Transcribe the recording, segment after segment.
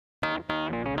Most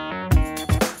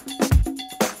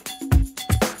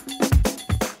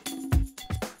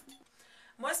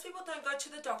people don't go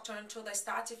to the doctor until they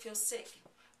start to feel sick.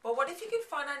 But what if you could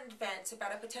find out in advance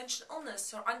about a potential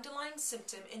illness or underlying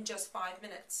symptom in just 5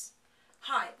 minutes?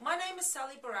 Hi, my name is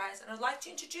Sally Baraz and I'd like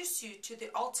to introduce you to the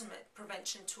ultimate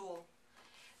prevention tool.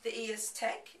 The ES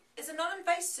Teck is a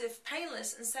non-invasive,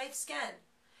 painless and safe scan.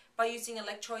 By using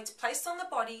electrodes placed on the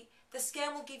body, the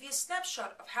scan will give you a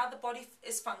snapshot of how the body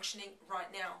is functioning right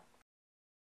now.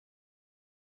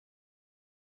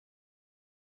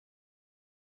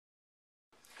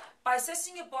 By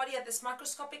assessing your body at this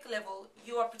microscopic level,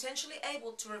 you are potentially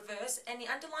able to reverse any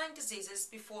underlying diseases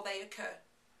before they occur.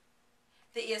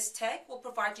 The ES Teck will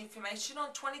provide you information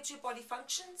on 22 body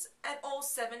functions and all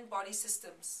 7 body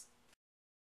systems.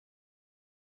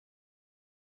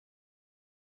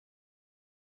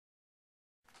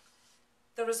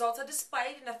 The results are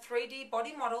displayed in a 3D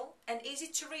body model and easy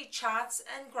to read charts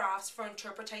and graphs for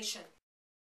interpretation.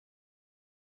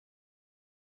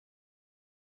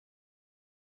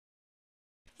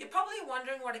 You're probably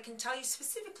wondering what it can tell you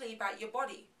specifically about your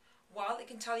body. Well, it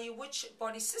can tell you which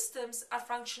body systems are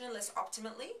functioning less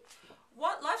optimally,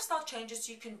 what lifestyle changes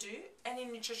you can do, any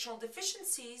nutritional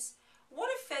deficiencies, what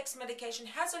effects medication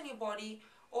has on your body,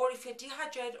 or if you're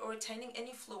dehydrated or retaining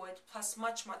any fluid, plus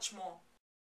much, much more.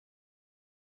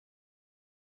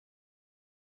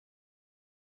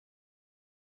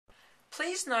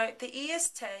 Please note the ES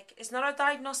Teck is not a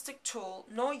diagnostic tool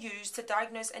nor used to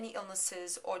diagnose any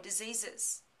illnesses or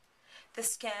diseases. The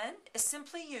scan is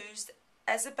simply used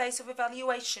as a base of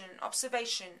evaluation and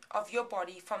observation of your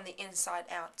body from the inside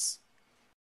out.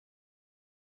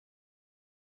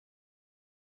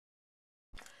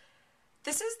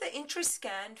 This is the entry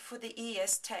scan for the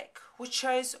ES Teck, which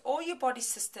shows all your body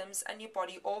systems and your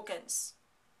body organs.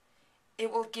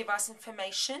 It will give us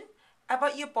information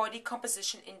about your body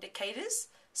composition indicators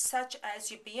such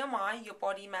as your BMI, your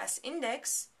body mass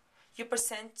index, your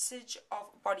percentage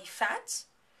of body fat,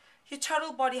 your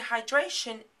total body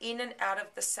hydration in and out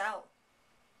of the cell.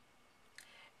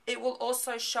 It will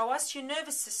also show us your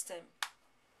nervous system,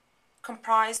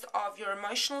 comprised of your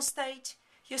emotional state,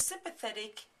 your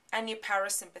sympathetic and your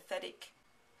parasympathetic.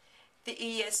 The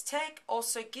ES Teck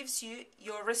also gives you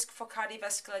your risk for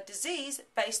cardiovascular disease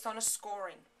based on a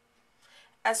scoring,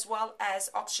 as well as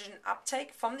oxygen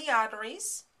uptake from the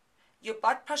arteries, your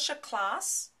blood pressure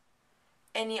class,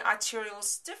 any arterial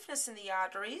stiffness in the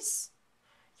arteries,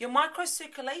 your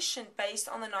microcirculation based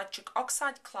on the nitric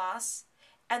oxide class,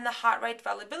 and the heart rate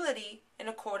variability in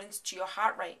accordance to your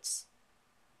heart rates.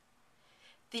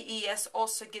 The ES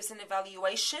also gives an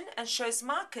evaluation and shows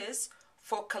markers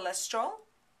for cholesterol,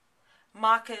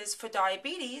 markers for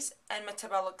diabetes and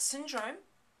metabolic syndrome,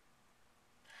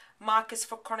 markers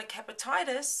for chronic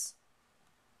hepatitis,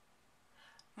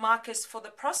 markers for the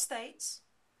prostate,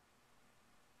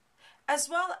 as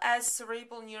well as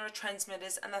cerebral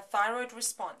neurotransmitters and the thyroid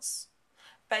response.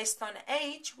 Based on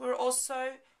age, we're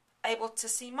also able to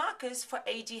see markers for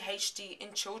ADHD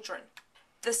in children.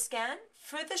 The scan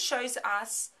further shows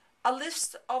us a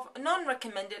list of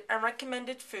non-recommended and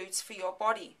recommended foods for your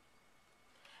body,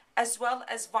 as well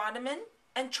as vitamin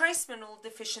and trace mineral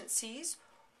deficiencies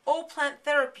or plant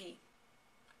therapy.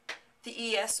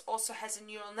 The ES also has a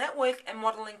neural network and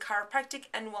modeling chiropractic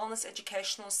and wellness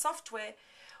educational software,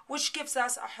 which gives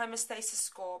us a homeostasis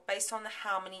score based on the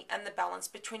harmony and the balance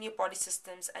between your body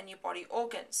systems and your body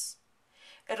organs.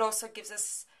 It also gives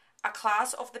us a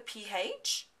class of the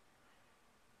pH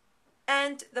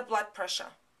and the blood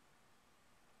pressure.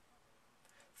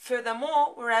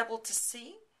 Furthermore, we're able to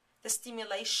see the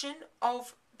stimulation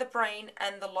of the brain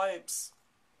and the lobes,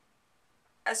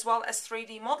 as well as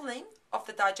 3D modeling of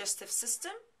the digestive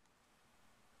system,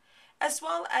 as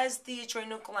well as the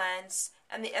adrenal glands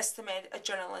and the estimated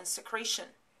adrenaline secretion.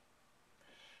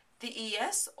 The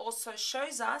ES also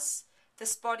shows us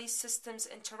this body system's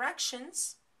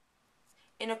interactions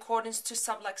in accordance to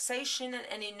subluxation and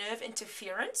any nerve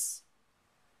interference,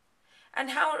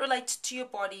 and how it relates to your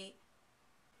body.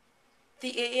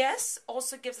 The ES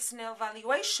also gives us an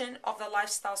evaluation of the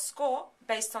lifestyle score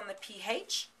based on the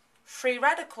pH, free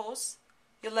radicals,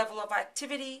 your level of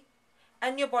activity,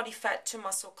 and your body fat to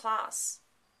muscle class,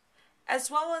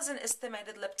 as well as an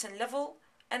estimated leptin level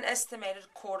and estimated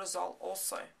cortisol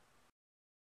also.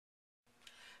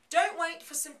 Don't wait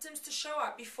for symptoms to show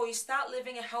up before you start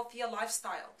living a healthier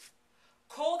lifestyle.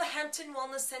 Call the Hampton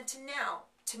Wellness Centre now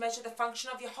to measure the function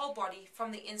of your whole body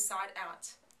from the inside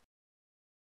out.